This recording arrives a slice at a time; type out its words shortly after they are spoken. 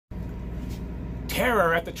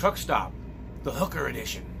Terror at the truck stop, the hooker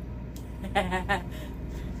edition.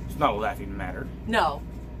 It's not a laughing matter. No,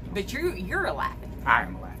 but you're a laughing. I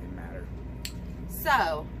am a laughing matter.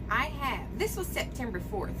 So, this was September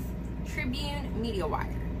 4th. Tribune Media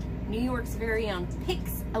Wire. New York's very own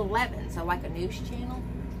Pix 11, so like a news channel.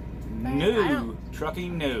 New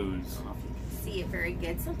trucking news. I don't know if you can see it very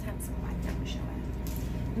good. Sometimes the light don't show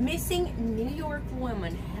it. Missing New York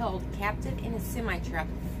woman held captive in a semi-truck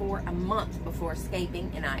for a month before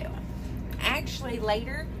escaping in Iowa. Actually,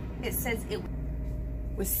 later, it says it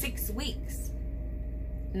was 6 weeks,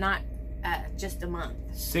 not just a month.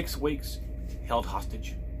 6 weeks held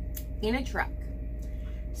hostage. In a truck.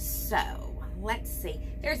 So, let's see.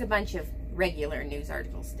 There's a bunch of regular news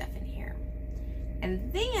article stuff in here.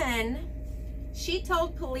 And then, she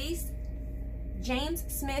told police James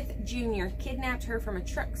Smith Jr. kidnapped her from a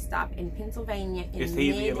truck stop in Pennsylvania in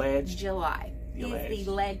mid-July. He is the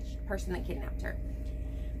alleged person that kidnapped her.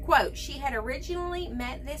 Quote, she had originally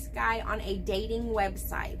met this guy on a dating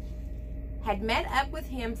website. Had met up with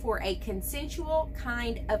him for a consensual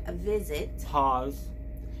kind of a visit. Pause.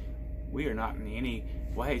 We are not in any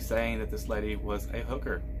way saying that this lady was a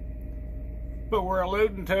hooker, but we're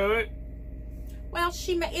alluding to it. Well,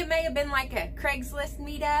 it may have been like a Craigslist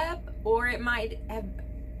meetup, or it might have,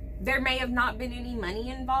 there may have not been any money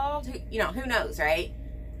involved. Who knows, right?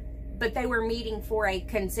 But they were meeting for a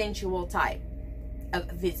consensual type of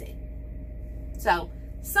visit. So,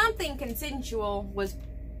 something consensual was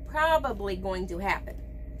probably going to happen.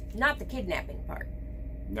 Not the kidnapping part.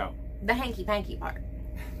 No. The hanky-panky part.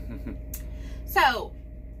 So,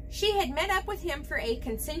 she had met up with him for a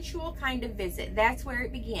consensual kind of visit. That's where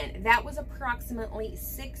it began. That was approximately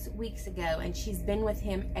 6 weeks ago, and she's been with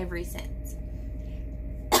him ever since.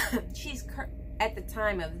 At the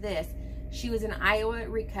time of this, she was in Iowa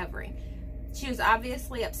recovering. She was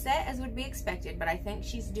obviously upset, as would be expected, but I think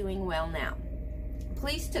she's doing well now.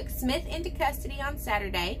 Police took Smith into custody on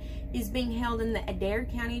Saturday. He's being held in the Adair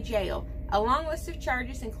County Jail. A long list of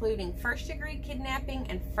charges including first-degree kidnapping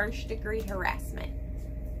and first-degree harassment.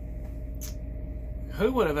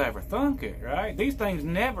 Who would have ever thunk it, right? These things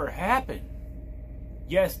never happen.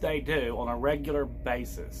 Yes, they do on a regular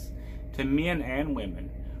basis to men and women.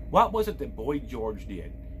 What was it that Boy George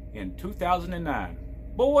did in 2009?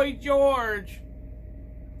 Boy George!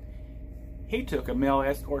 He took a male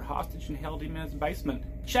escort hostage and held him in his basement.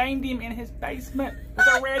 Chained him in his basement with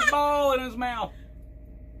a red ball in his mouth.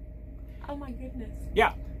 Oh my goodness.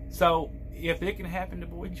 Yeah. So, if it can happen to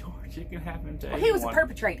Boy George, it can happen to anyone. He was a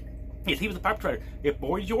perpetrator. Yes, he was a perpetrator. If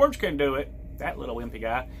Boy George can do it, that little wimpy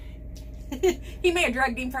guy. He may have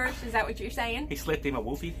drugged him first, is that what you're saying? He slipped him a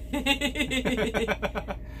woofie.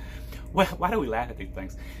 Well, why do we laugh at these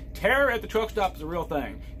things? Terror at the truck stop is a real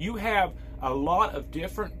thing. You have a lot of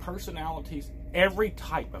different personalities, every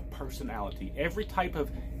type of personality, every type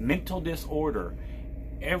of mental disorder,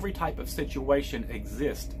 every type of situation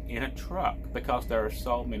exists in a truck because there are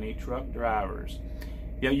so many truck drivers.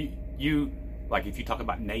 You like if you talk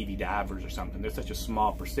about Navy divers or something, there's such a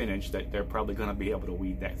small percentage that they're probably going to be able to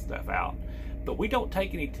weed that stuff out. But we don't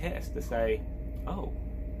take any tests to say, oh,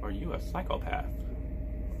 are you a psychopath?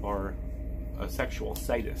 Or a sexual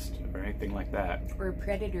sadist or anything like that. Or a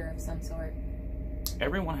predator of some sort.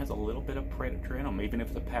 Everyone has a little bit of predator in them, even if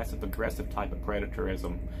it's a passive-aggressive type of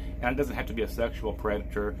predatorism. And it doesn't have to be a sexual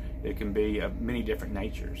predator. It can be many different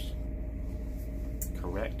natures.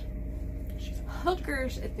 Correct.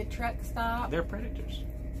 Hookers at the truck stop. They're predators.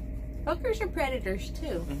 Hookers are predators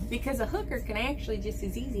too. Mm-hmm. Because a hooker can actually just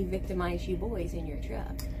as easy victimize you boys in your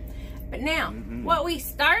truck. But now, what we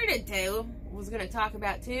started to, was going to talk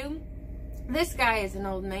about too, this guy is an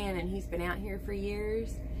old man and he's been out here for years.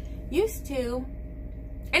 Used to,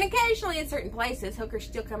 and occasionally in certain places, hookers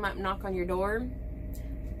still come up and knock on your door.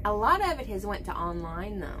 A lot of it has went to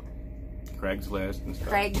online though. Craigslist and stuff.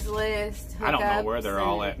 Craigslist, I don't know where they're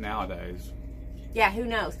all at nowadays. Yeah, who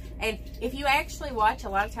knows? And if you actually watch, a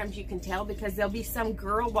lot of times you can tell because there'll be some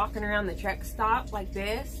girl walking around the truck stop like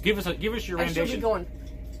this. Give us your rendition. She'll be going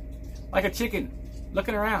like a chicken,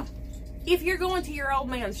 looking around. If you're going to your old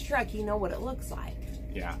man's truck, you know what it looks like.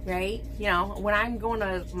 Yeah. Right? You know, when I'm going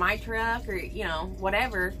to my truck or,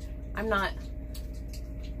 whatever, I'm not.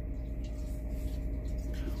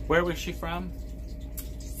 Where was she from?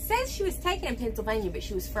 Says she was taken in Pennsylvania, but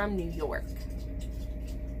she was from New York.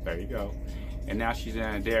 There you go. And now she's in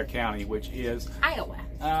Adair County, which is Iowa.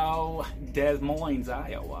 Oh, Des Moines,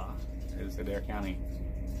 Iowa is Adair County.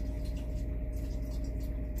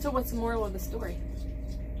 So what's the moral of the story?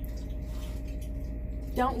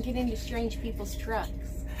 Don't get into strange people's trucks.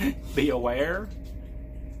 Be aware.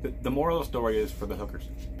 The moral of the story is for the hookers.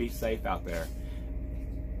 Be safe out there.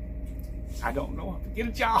 I don't know. Get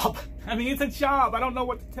a job. I mean, it's a job. I don't know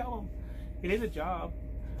what to tell them. It is a job,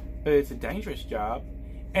 but it's a dangerous job.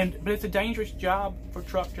 But it's a dangerous job for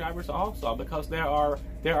truck drivers also, because there are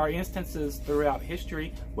instances throughout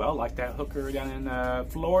history, well, like that hooker down in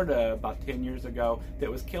Florida about 10 years ago that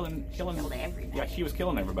was killing everybody. Yeah, she was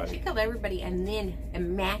killing everybody. She killed everybody and then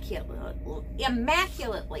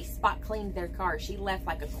immaculately spot cleaned their car. She left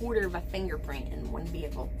like a quarter of a fingerprint in one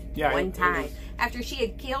vehicle. Yeah, one time after she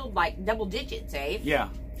had killed like double digits, Dave. Yeah.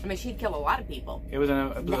 I mean, she'd kill a lot of people. It was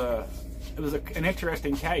an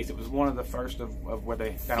interesting case. It was one of the first of where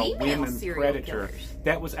they found a women predator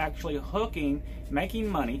that was actually hooking, making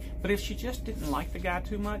money. But if she just didn't like the guy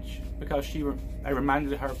too much, because I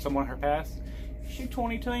reminded her of someone in her past, she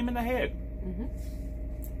 22 him in the head. Mm-hmm.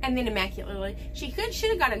 And then immaculately, she should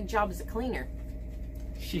have got a job as a cleaner.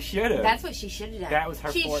 She should have. That's what she should have done. That was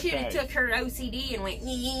her forte. She should have took her OCD and went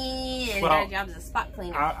and got a job as a spot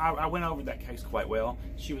cleaner. I went over that case quite well.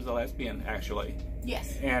 She was a lesbian, actually.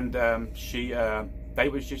 Yes. And they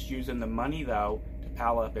was just using the money though to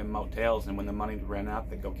pile up in motels, and when the money ran out,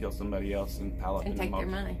 they'd go kill somebody else and pile up in the motel.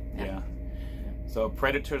 And take their money. Yeah. So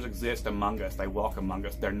predators exist among us. They walk among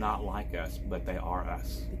us. They're not like us, but they are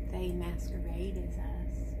us. But they masquerade as us.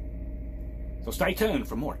 So stay tuned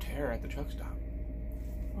for more Terror at the Truck Stop.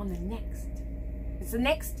 It's the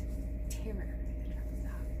next Terror at the Truck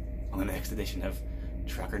Stop. On the next edition of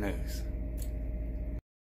Trucker News.